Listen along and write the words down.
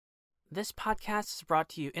This podcast is brought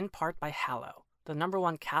to you in part by Hallow, the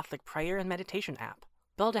 #1 Catholic prayer and meditation app.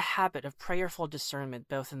 Build a habit of prayerful discernment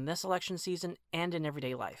both in this election season and in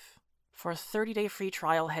everyday life. For a 30-day free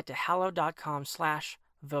trial, head to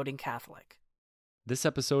hallow.com/votingcatholic. This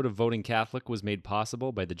episode of Voting Catholic was made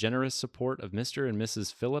possible by the generous support of Mr. and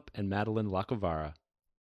Mrs. Philip and Madeline Lacovara.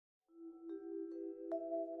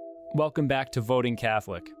 Welcome back to Voting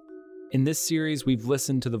Catholic. In this series, we've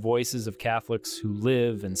listened to the voices of Catholics who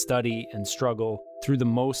live and study and struggle through the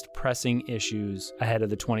most pressing issues ahead of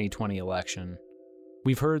the 2020 election.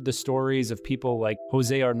 We've heard the stories of people like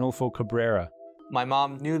Jose Arnulfo Cabrera. My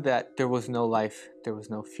mom knew that there was no life, there was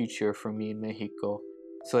no future for me in Mexico.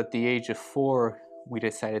 So at the age of 4, we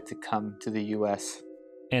decided to come to the U.S.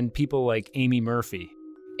 And people like Amy Murphy.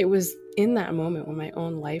 It was in that moment when my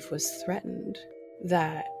own life was threatened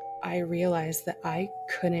that I realized that I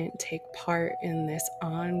couldn't take part in this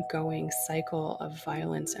ongoing cycle of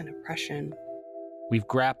violence and oppression. We've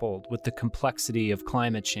grappled with the complexity of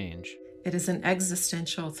climate change. It is an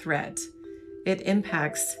existential threat. It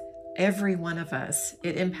impacts every one of us.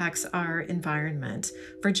 It impacts our environment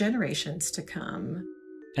for generations to come.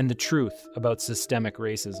 And the truth about systemic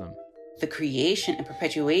racism. The creation and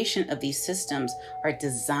perpetuation of these systems are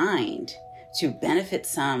designed to benefit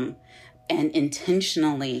some and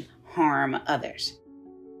intentionally harm others.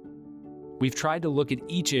 We've tried to look at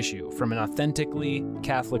each issue from an authentically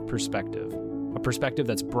Catholic perspective, a perspective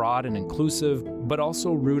that's broad and inclusive, but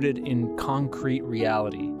also rooted in concrete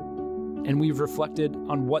reality. And we've reflected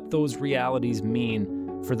on what those realities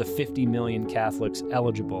mean for the 50 million Catholics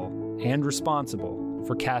eligible and responsible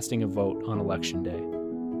for casting a vote on Election Day.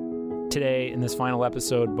 Today, in this final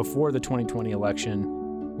episode before the 2020 election,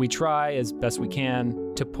 we try as best we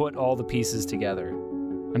can to put all the pieces together.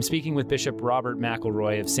 I'm speaking with Bishop Robert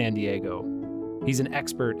McElroy of San Diego. He's an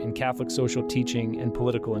expert in Catholic social teaching and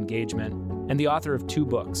political engagement, and the author of 2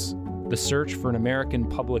 books, The Search for an American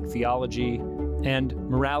Public Theology and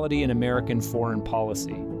Morality in American Foreign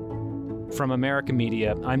Policy. From America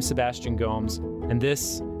Media, I'm Sebastian Gomes, and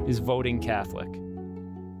this is Voting Catholic.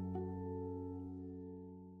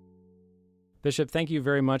 Bishop, thank you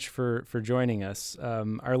very much for joining us.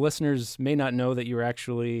 Our listeners may not know that you were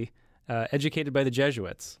actually educated by the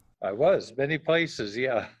Jesuits. I was, many places,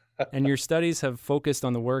 yeah. And your studies have focused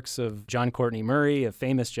on the works of John Courtney Murray, a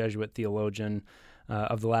famous Jesuit theologian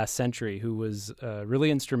of the last century, who was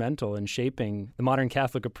really instrumental in shaping the modern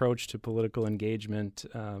Catholic approach to political engagement,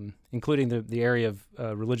 including the area of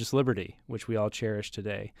religious liberty, which we all cherish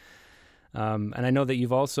today. And I know that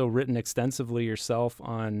you've also written extensively yourself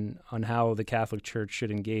on how the Catholic Church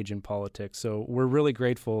should engage in politics. So we're really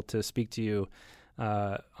grateful to speak to you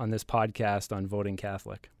on this podcast on Voting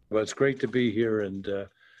Catholic. Well, it's great to be here, and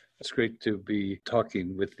it's great to be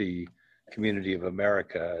talking with the community of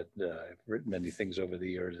America. I've written many things over the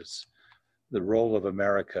years. It's the role of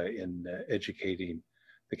America in educating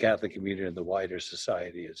the Catholic community and the wider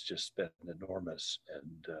society has just been enormous,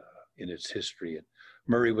 and in its history. And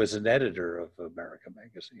Murray was an editor of America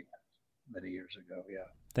Magazine many years ago, yeah.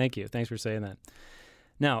 Thank you. Thanks for saying that.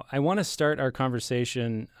 Now, I want to start our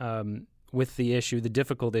conversation with the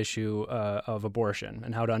difficult issue of abortion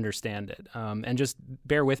and how to understand it. And just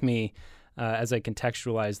bear with me as I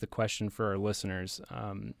contextualize the question for our listeners.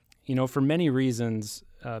 For many reasons,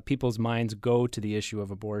 people's minds go to the issue of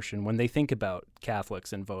abortion when they think about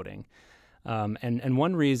Catholics and voting. And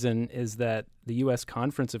one reason is that the U.S.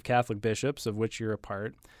 Conference of Catholic Bishops, of which you're a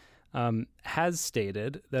part, has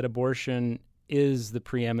stated that abortion is the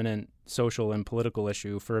preeminent social and political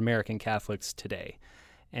issue for American Catholics today.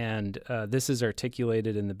 And this is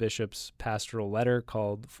articulated in the bishop's pastoral letter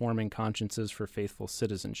called Forming Consciences for Faithful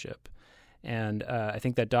Citizenship. And I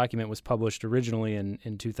think that document was published originally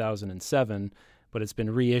in 2007, but it's been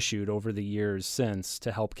reissued over the years since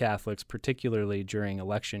to help Catholics, particularly during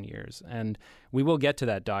election years. And we will get to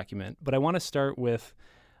that document, but I want to start with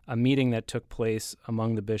a meeting that took place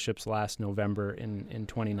among the bishops last November in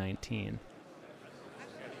 2019.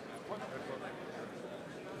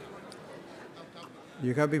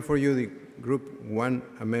 You have before you the Group 1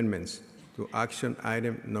 amendments to action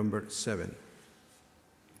item number 7,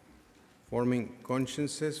 Forming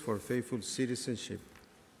Consciences for Faithful Citizenship.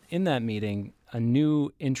 In that meeting, a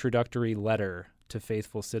new introductory letter to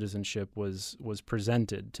faithful citizenship was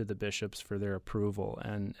presented to the bishops for their approval.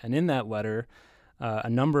 And in that letter, a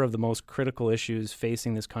number of the most critical issues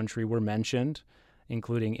facing this country were mentioned,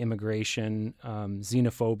 including immigration,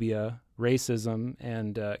 xenophobia, racism,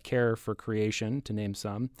 and care for creation, to name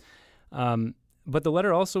some. But the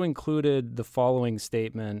letter also included the following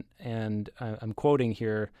statement, and I'm quoting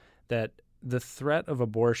here, that the threat of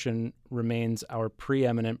abortion remains our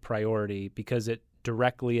preeminent priority because it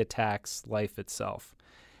directly attacks life itself.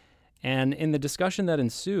 And in the discussion that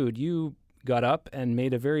ensued, you got up and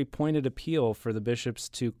made a very pointed appeal for the bishops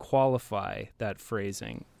to qualify that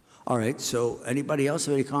phrasing. All right, so anybody else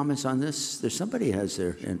have any comments on this? There's somebody has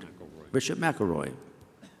their hand. Bishop McElroy.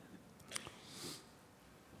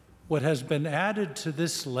 What has been added to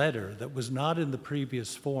this letter that was not in the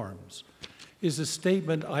previous forms is a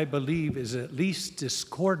statement I believe is at least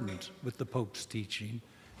discordant with the Pope's teaching,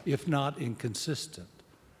 if not inconsistent.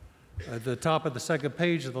 At the top of the second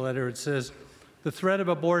page of the letter, it says, "The threat of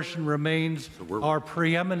abortion remains our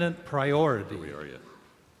preeminent priority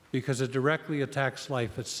because it directly attacks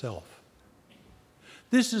life itself."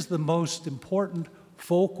 This is the most important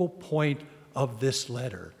focal point of this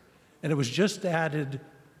letter, and it was just added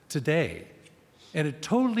today, and it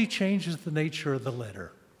totally changes the nature of the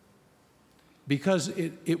letter because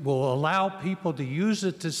it will allow people to use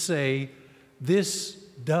it to say, this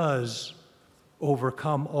does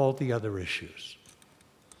overcome all the other issues.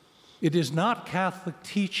 It is not Catholic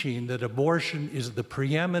teaching that abortion is the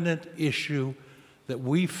preeminent issue that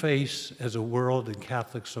we face as a world in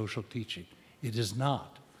Catholic social teaching. It is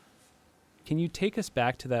not. Can you take us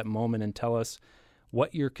back to that moment and tell us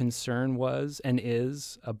what your concern was and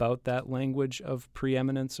is about that language of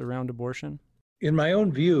preeminence around abortion? In my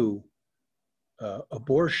own view,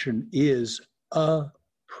 abortion is a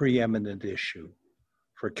preeminent issue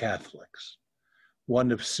for Catholics,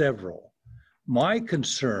 one of several. My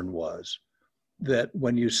concern was that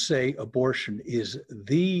when you say abortion is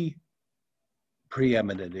the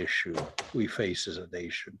preeminent issue we face as a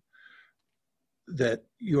nation, that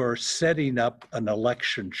you're setting up an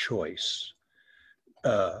election choice.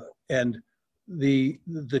 And the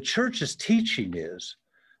church's teaching is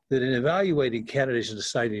that in evaluating candidates and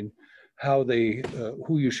deciding how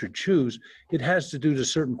who you should choose, it has to do to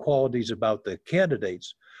certain qualities about the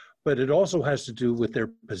candidates, but it also has to do with their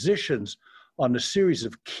positions on a series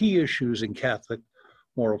of key issues in Catholic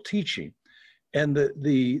moral teaching. And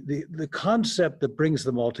the concept that brings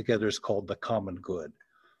them all together is called the common good.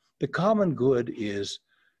 The common good is,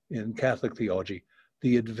 in Catholic theology,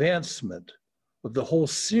 the advancement of the whole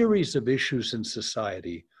series of issues in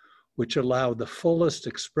society which allow the fullest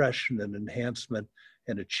expression and enhancement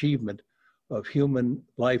and achievement of human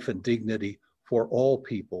life and dignity for all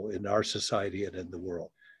people in our society and in the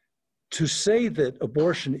world. To say that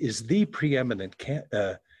abortion is the preeminent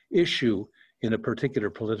issue in a particular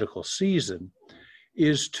political season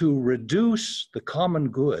is to reduce the common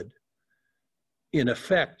good, in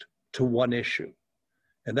effect, to one issue.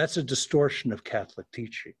 And that's a distortion of Catholic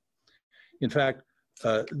teaching. In fact,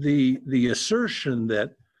 the assertion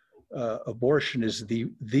that abortion is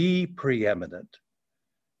the preeminent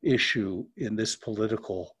issue in this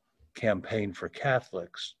political campaign for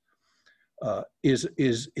Catholics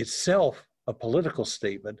is itself a political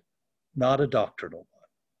statement, not a doctrinal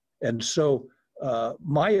one. And so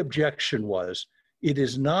my objection was, it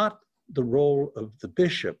is not the role of the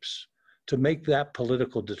bishops to make that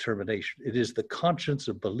political determination. It is the conscience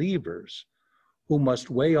of believers who must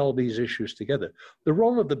weigh all these issues together. The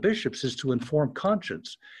role of the bishops is to inform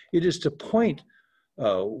conscience. It is to point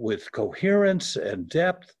with coherence and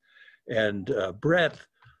depth and breadth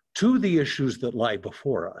to the issues that lie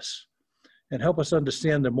before us and help us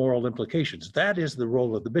understand the moral implications. That is the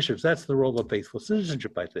role of the bishops. That's the role of faithful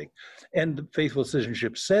citizenship, I think. And faithful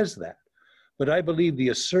citizenship says that. But I believe the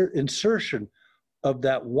insertion of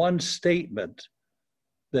that one statement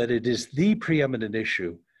that it is the preeminent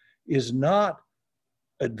issue is not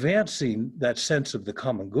advancing that sense of the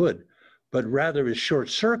common good, but rather is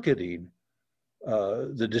short-circuiting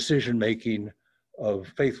the decision-making of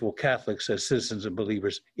faithful Catholics as citizens and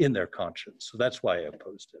believers in their conscience. So that's why I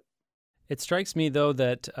opposed it. It strikes me, though,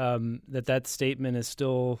 that that statement is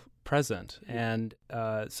still present, and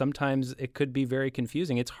sometimes it could be very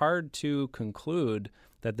confusing. It's hard to conclude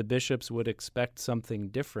that the bishops would expect something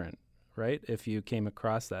different, right, if you came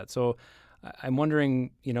across that. So I'm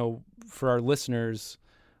wondering, for our listeners,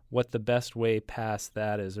 what the best way past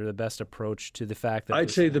that is, or the best approach to the fact that...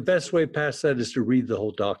 I'd say the best way past that is to read the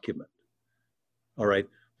whole document, all right?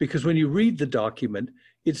 Because when you read the document,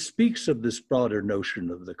 it speaks of this broader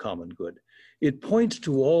notion of the common good. It points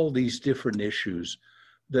to all these different issues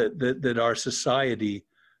that our society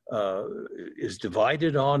is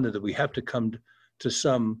divided on, and that we have to come to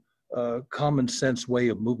some common sense way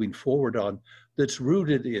of moving forward on, that's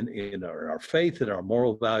rooted in our faith, in our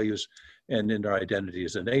moral values, and in our identity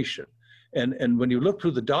as a nation. And when you look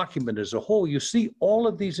through the document as a whole, you see all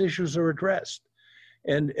of these issues are addressed.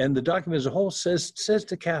 And the document as a whole says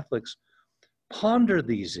to Catholics, ponder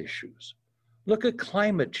these issues. Look at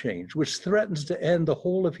climate change, which threatens to end the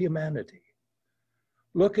whole of humanity.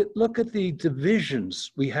 Look at the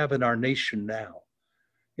divisions we have in our nation now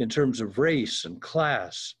in terms of race and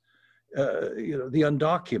class, the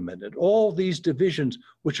undocumented, all these divisions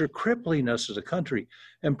which are crippling us as a country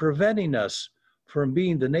and preventing us from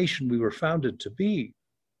being the nation we were founded to be.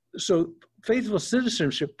 So faithful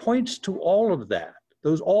citizenship points to all of that,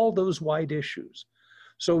 all those wide issues.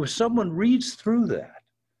 So if someone reads through that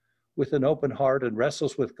with an open heart and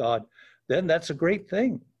wrestles with God, then that's a great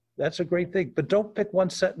thing. That's a great thing. But don't pick one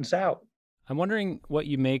sentence out. I'm wondering what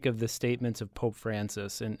you make of the statements of Pope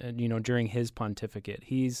Francis and during his pontificate.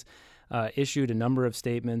 He's issued a number of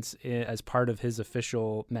statements as part of his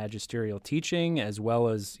official magisterial teaching, as well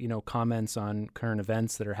as, comments on current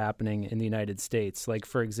events that are happening in the United States. Like,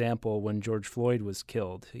 for example, when George Floyd was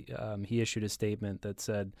killed, he issued a statement that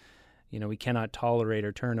said, we cannot tolerate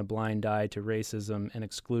or turn a blind eye to racism and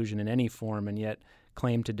exclusion in any form, and yet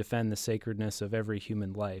claim to defend the sacredness of every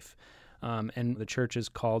human life. And the church is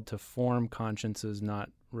called to form consciences, not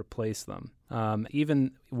replace them.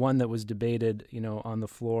 Even one that was debated, on the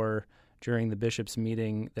floor during the bishop's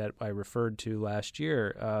meeting that I referred to last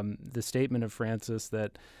year, the statement of Francis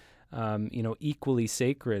that, equally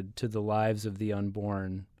sacred to the lives of the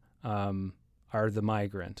unborn are the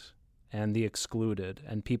migrant and the excluded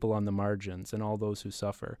and people on the margins and all those who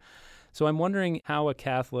suffer. So I'm wondering how a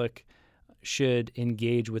Catholic should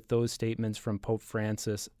engage with those statements from Pope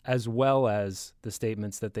Francis, as well as the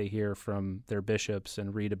statements that they hear from their bishops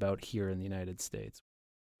and read about here in the United States.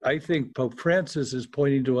 I think Pope Francis is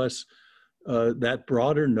pointing to us that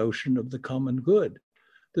broader notion of the common good,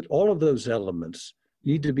 that all of those elements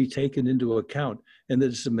need to be taken into account, and that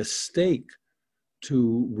it's a mistake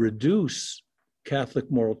to reduce Catholic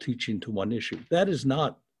moral teaching to one issue. That is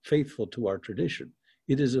not faithful to our tradition.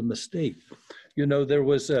 It is a mistake. There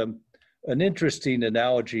was an interesting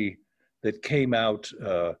analogy that came out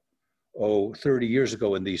 30 years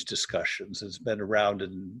ago in these discussions. It's been around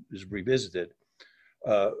and is revisited,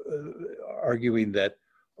 arguing that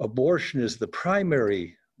abortion is the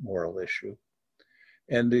primary moral issue.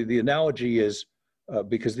 And the analogy is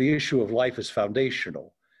because the issue of life is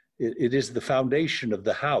foundational. It is the foundation of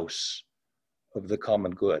the house of the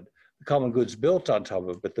common good. The common good's built on top of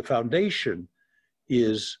it, but the foundation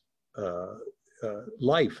is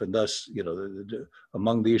life, and thus,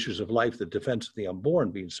 among the issues of life, the defense of the unborn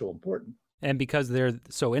being so important. And because they're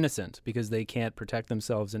so innocent, because they can't protect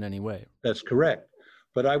themselves in any way. That's correct.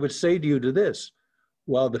 But I would say to you this,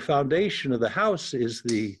 while the foundation of the house is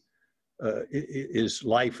is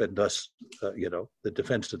life, and thus, the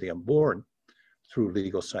defense of the unborn through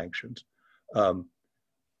legal sanctions,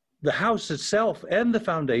 the house itself and the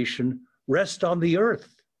foundation rest on the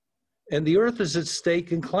earth. And the earth is at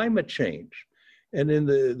stake in climate change and in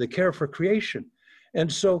the care for creation.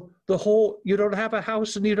 And so you don't have a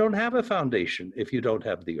house and you don't have a foundation if you don't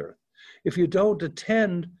have the earth. If you don't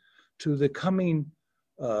attend to the coming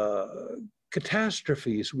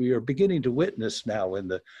catastrophes we are beginning to witness now in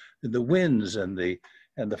the winds and the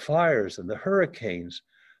fires and the hurricanes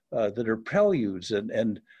that are preludes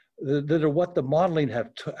and that are what the modeling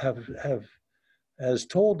has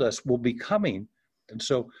told us will be coming. And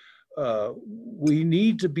so we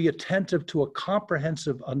need to be attentive to a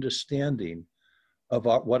comprehensive understanding of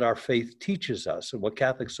what our faith teaches us and what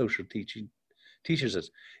Catholic social teaching teaches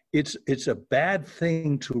us. It's a bad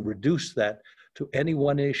thing to reduce that to any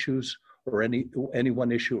one issue or any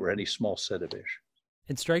one issue or any small set of issues.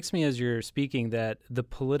 It strikes me as you're speaking that the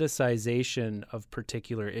politicization of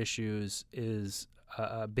particular issues is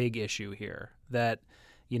a big issue here. That,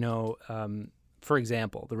 for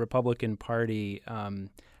example, the Republican Party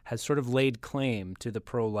has sort of laid claim to the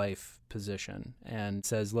pro-life position and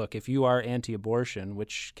says, look, if you are anti-abortion,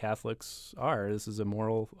 which Catholics are, this is a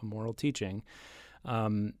moral teaching,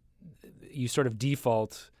 you sort of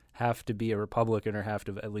default have to be a Republican or have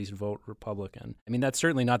to at least vote Republican. I mean, that's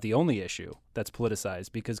certainly not the only issue that's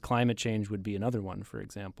politicized, because climate change would be another one, for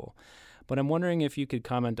example. But I'm wondering if you could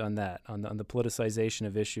comment on that, on the politicization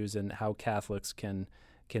of issues and how Catholics can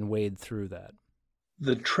wade through that.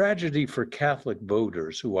 The tragedy for Catholic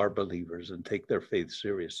voters who are believers and take their faith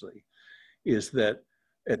seriously is that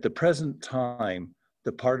at the present time,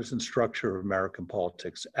 the partisan structure of American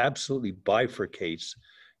politics absolutely bifurcates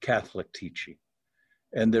Catholic teaching.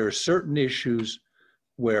 And there are certain issues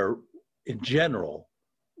where, in general,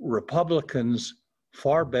 Republicans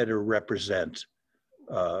far better represent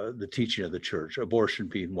the teaching of the church, abortion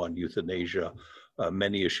being one, euthanasia,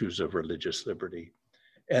 many issues of religious liberty.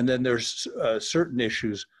 And then there's certain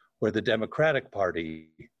issues where the Democratic Party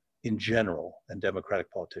in general, and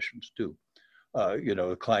Democratic politicians do,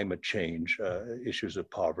 climate change, issues of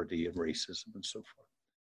poverty and racism and so forth.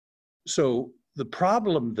 So the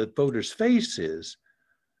problem that voters face is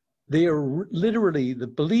they are literally, the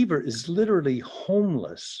believer is literally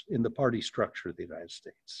homeless in the party structure of the United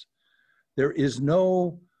States. There is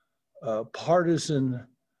no partisan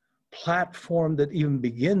platform that even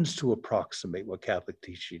begins to approximate what Catholic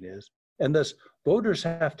teaching is. And thus, voters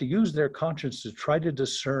have to use their conscience to try to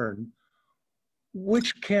discern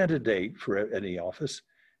which candidate for any office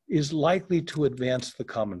is likely to advance the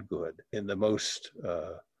common good in the most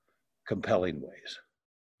compelling ways.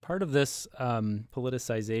 Part of this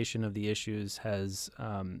politicization of the issues has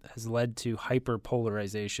led to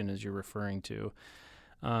hyperpolarization, as you're referring to,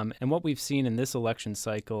 and what we've seen in this election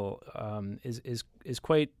cycle is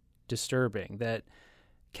quite disturbing. That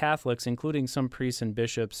Catholics, including some priests and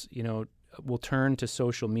bishops, will turn to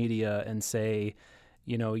social media and say,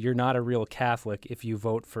 you're not a real Catholic if you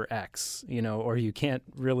vote for X, or you can't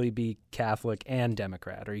really be Catholic and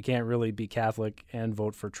Democrat, or you can't really be Catholic and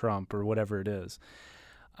vote for Trump, or whatever it is.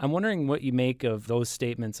 I'm wondering what you make of those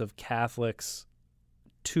statements of Catholics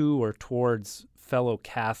to or towards fellow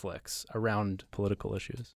Catholics around political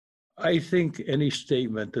issues. I think any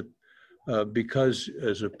statement that because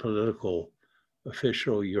as a political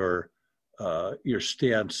official, your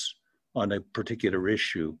stance on a particular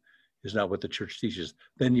issue is not what the church teaches,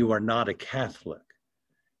 then you are not a Catholic,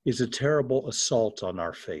 is a terrible assault on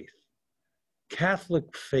our faith.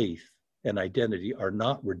 Catholic faith and identity are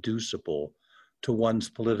not reducible to one's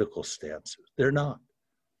political stances. They're not.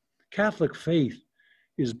 Catholic faith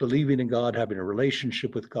is believing in God, having a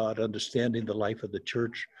relationship with God, understanding the life of the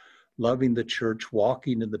church, loving the church,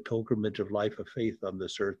 walking in the pilgrimage of life of faith on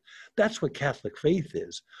this earth. That's what Catholic faith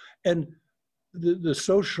is. And the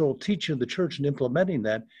social teaching of the church and implementing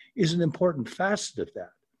that is an important facet of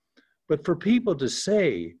that. But for people to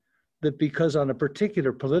say that because on a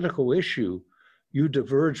particular political issue, you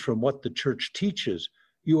diverge from what the church teaches,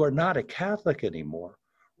 you are not a Catholic anymore,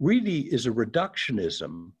 really is a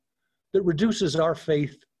reductionism that reduces our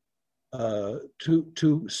faith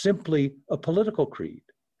to simply a political creed.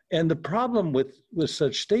 And the problem with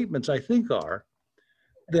such statements, I think, are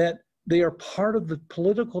that they are part of the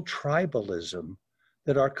political tribalism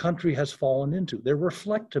that our country has fallen into. They're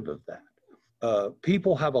reflective of that.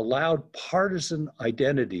 People have allowed partisan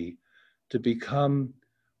identity to become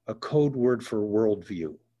a code word for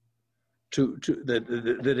worldview.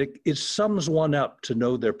 It sums one up to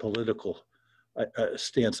know their political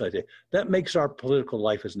stance idea. That makes our political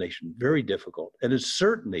life as a nation very difficult. And it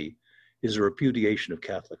certainly is a repudiation of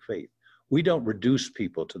Catholic faith. We don't reduce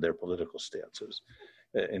people to their political stances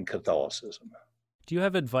in Catholicism. Do you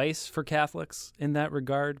have advice for Catholics in that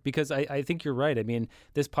regard? Because I think you're right. I mean,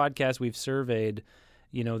 this podcast, we've surveyed,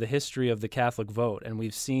 the history of the Catholic vote, and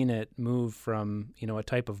we've seen it move from, a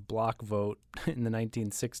type of block vote in the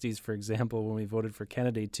 1960s, for example, when we voted for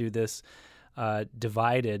Kennedy, to this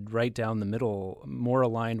divided right down the middle, more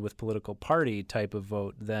aligned with political party type of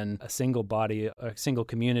vote than a single body, a single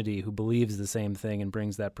community who believes the same thing and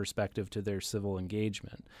brings that perspective to their civil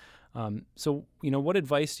engagement. So, what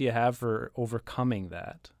advice do you have for overcoming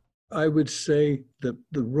that? I would say that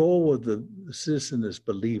the role of the citizen as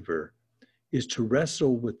believer is to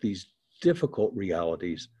wrestle with these difficult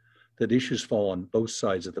realities that issues fall on both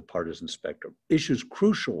sides of the partisan spectrum, issues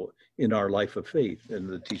crucial in our life of faith and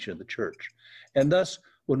the teaching of the church. And thus,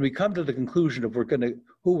 when we come to the conclusion of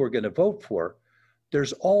who we're going to vote for,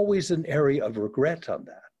 there's always an area of regret on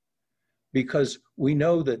that, because we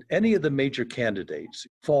know that any of the major candidates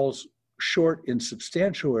falls short in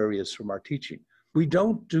substantial areas from our teaching. We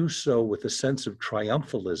don't do so with a sense of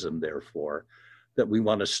triumphalism, therefore, that we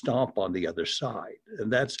want to stomp on the other side.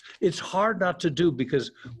 And it's hard not to do,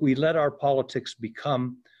 because we let our politics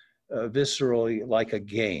become viscerally like a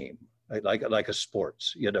game, like a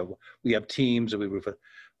sports. We have teams and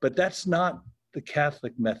but that's not the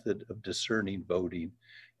Catholic method of discerning voting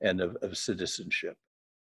and of citizenship.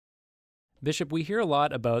 Bishop, we hear a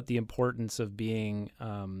lot about the importance of being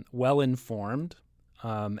well-informed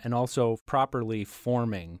and also properly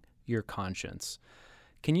forming your conscience.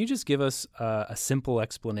 Can you just give us a simple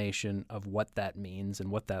explanation of what that means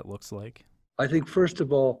and what that looks like? I think, first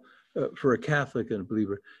of all, for a Catholic and a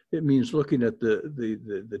believer, it means looking at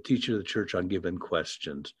the teaching of the church on given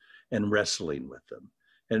questions and wrestling with them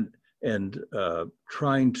and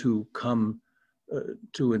trying to come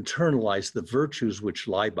to internalize the virtues which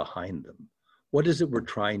lie behind them. What is it we're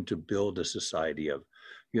trying to build a society of,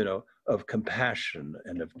 of compassion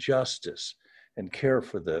and of justice and care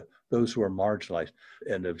for those who are marginalized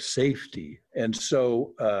and of safety? And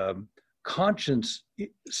so conscience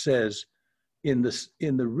says, in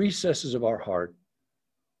the recesses of our heart,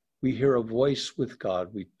 we hear a voice with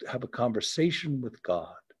God. We have a conversation with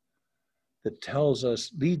God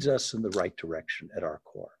that leads us in the right direction at our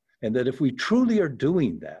core. And that if we truly are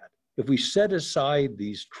doing that, if we set aside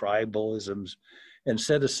these tribalisms and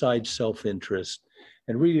set aside self-interest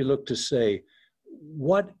and really look to say,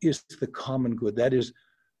 what is the common good? That is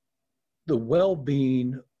the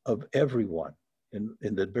well-being of everyone in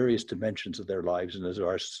the various dimensions of their lives and as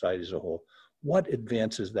our society as a whole. What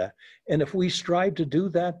advances that? And if we strive to do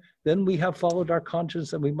that, then we have followed our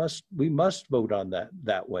conscience, and we must vote on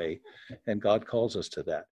that way. And God calls us to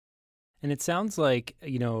that. And it sounds like,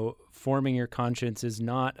 forming your conscience is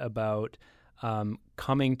not about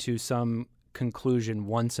coming to some conclusion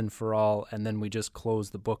once and for all, and then we just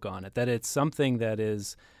close the book on it. That it's something that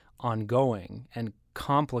is ongoing and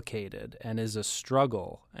complicated and is a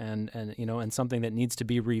struggle and something that needs to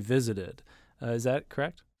be revisited. Is that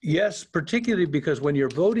correct? Yes, particularly because when you're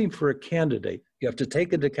voting for a candidate, you have to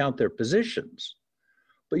take into account their positions,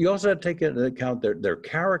 but you also have to take into account their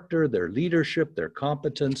character, their leadership, their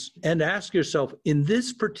competence, and ask yourself, in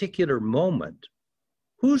this particular moment,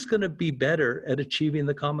 who's going to be better at achieving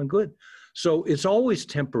the common good? So it's always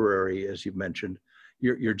temporary, as you've mentioned.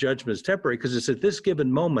 Your judgment is temporary because it's at this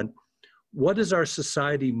given moment, what does our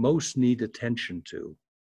society most need attention to?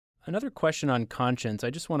 Another question on conscience,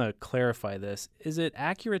 I just want to clarify this. Is it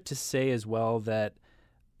accurate to say as well that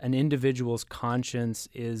an individual's conscience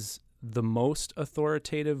is the most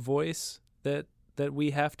authoritative voice that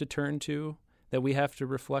we have to turn to, that we have to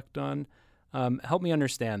reflect on? Help me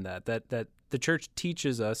understand that the church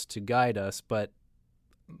teaches us to guide us, but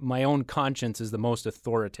my own conscience is the most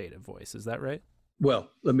authoritative voice. Is that right?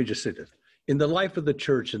 Well, let me just say this. In the life of the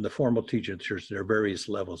church, in the formal teaching of the church, there are various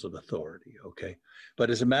levels of authority, okay? But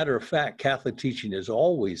as a matter of fact, Catholic teaching is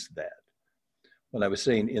always that. When I was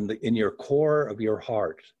saying in your core of your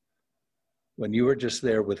heart, when you are just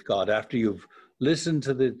there with God, after you've listened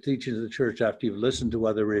to the teachings of the church, after you've listened to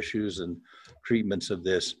other issues and treatments of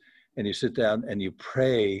this, and you sit down and you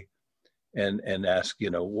pray and ask,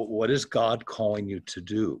 what is God calling you to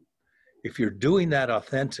do? If you're doing that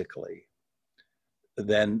authentically,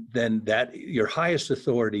 then that your highest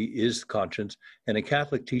authority is conscience. And in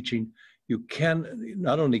Catholic teaching,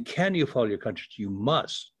 not only can you follow your conscience, you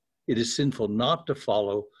must. It is sinful not to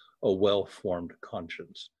follow a well-formed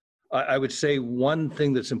conscience. I would say one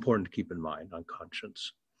thing that's important to keep in mind on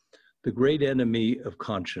conscience. The great enemy of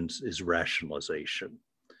conscience is rationalization.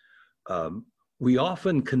 We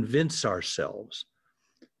often convince ourselves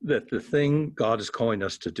that the thing God is calling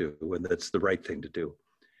us to do, and that's the right thing to do,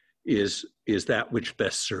 is that which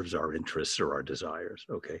best serves our interests or our desires,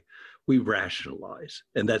 okay? We rationalize,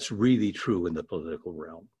 and that's really true in the political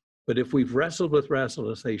realm. But if we've wrestled with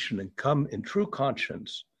rationalization and come in true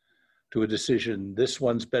conscience to a decision, this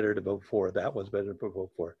one's better to vote for, that one's better to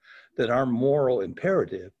vote for, then our moral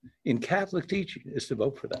imperative in Catholic teaching is to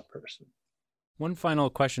vote for that person. One final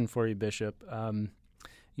question for you, Bishop.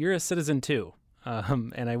 You're a citizen too.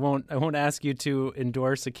 And I won't ask you to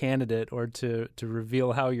endorse a candidate or to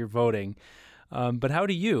reveal how you're voting. But how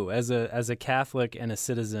do you, as a Catholic and a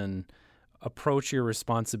citizen, approach your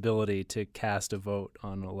responsibility to cast a vote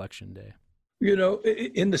on Election Day?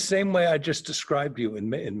 In the same way I just described you in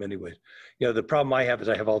many ways. The problem I have is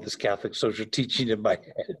I have all this Catholic social teaching in my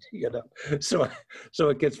head, so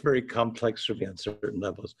it gets very complex for me on certain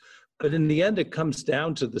levels. But in the end, it comes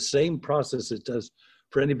down to the same process it does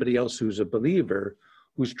for anybody else who's a believer,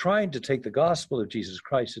 who's trying to take the gospel of Jesus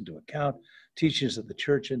Christ into account, teachings of the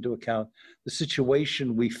church into account, the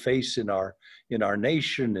situation we face in our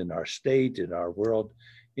nation, in our state, in our world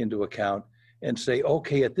into account, and say,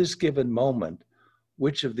 okay, at this given moment,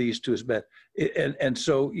 which of these two is best? And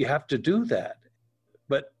so you have to do that.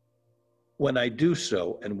 But when I do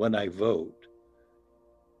so and when I vote,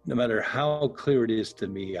 no matter how clear it is to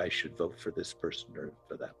me, I should vote for this person or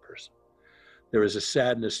for that person. There is a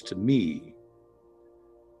sadness to me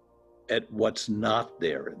at what's not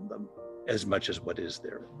there in them as much as what is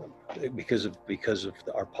there in them because of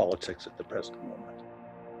our politics at the present moment.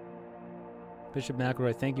 Bishop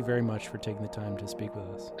McElroy, thank you very much for taking the time to speak with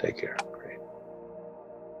us. Take care. Great.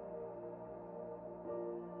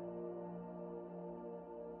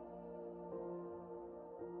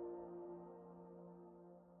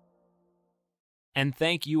 And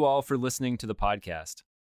thank you all for listening to the podcast.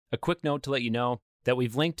 A quick note to let you know that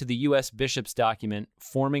we've linked to the U.S. Bishop's document,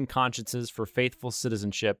 Forming Consciences for Faithful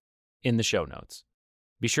Citizenship, in the show notes.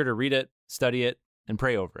 Be sure to read it, study it, and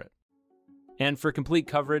pray over it. And for complete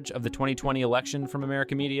coverage of the 2020 election from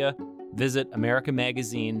America Media, visit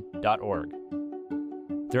americamagazine.org.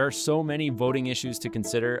 There are so many voting issues to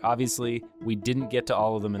consider. Obviously, we didn't get to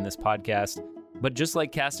all of them in this podcast, but just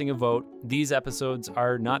like casting a vote, these episodes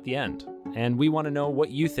are not the end, and we want to know what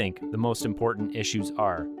you think the most important issues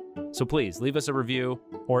are. So please leave us a review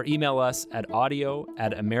or email us at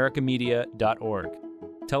audio@americamedia.org.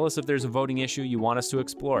 Tell us if there's a voting issue you want us to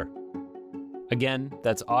explore. Again,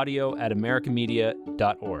 that's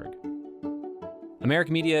audio@americamedia.org.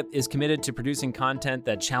 America Media is committed to producing content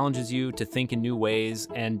that challenges you to think in new ways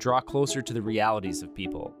and draw closer to the realities of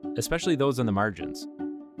people, especially those on the margins.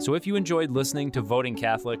 So if you enjoyed listening to Voting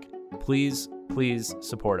Catholic, please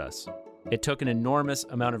support us. It took an enormous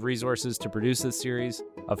amount of resources to produce this series,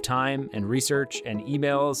 of time and research and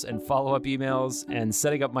emails and follow-up emails and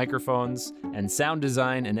setting up microphones and sound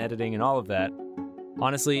design and editing and all of that.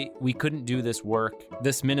 Honestly, we couldn't do this work,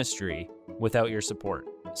 this ministry, without your support.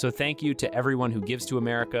 So thank you to everyone who gives to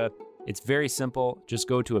America. It's very simple. Just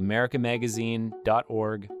go to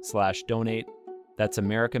americamagazine.org/donate. That's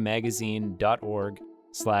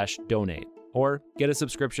americamagazine.org/donate. Or get a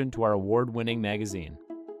subscription to our award-winning magazine.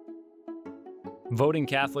 Voting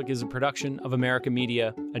Catholic is a production of America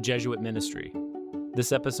Media, a Jesuit ministry.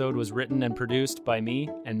 This episode was written and produced by me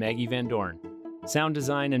and Maggie Van Dorn. Sound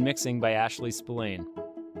design and mixing by Ashley Spillane,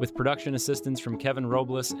 with production assistance from Kevin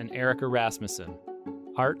Robles and Erica Rasmussen.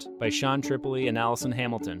 Art by Sean Tripoli and Allison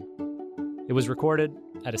Hamilton. It was recorded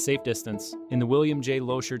at a safe distance in the William J.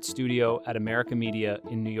 Loschert studio at America Media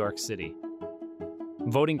in New York City.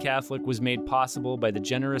 Voting Catholic was made possible by the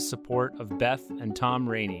generous support of Beth and Tom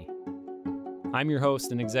Rainey. I'm your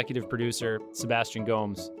host and executive producer, Sebastian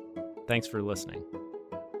Gomes. Thanks for listening.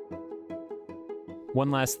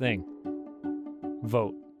 One last thing.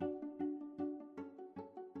 Vote.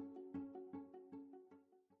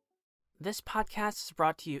 This podcast is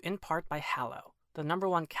brought to you in part by Hallow, the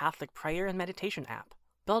 #1 Catholic prayer and meditation app.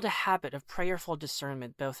 Build a habit of prayerful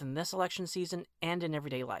discernment both in this election season and in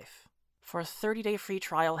everyday life. For a 30-day free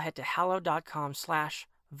trial, head to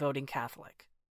hallow.com/votingcatholic.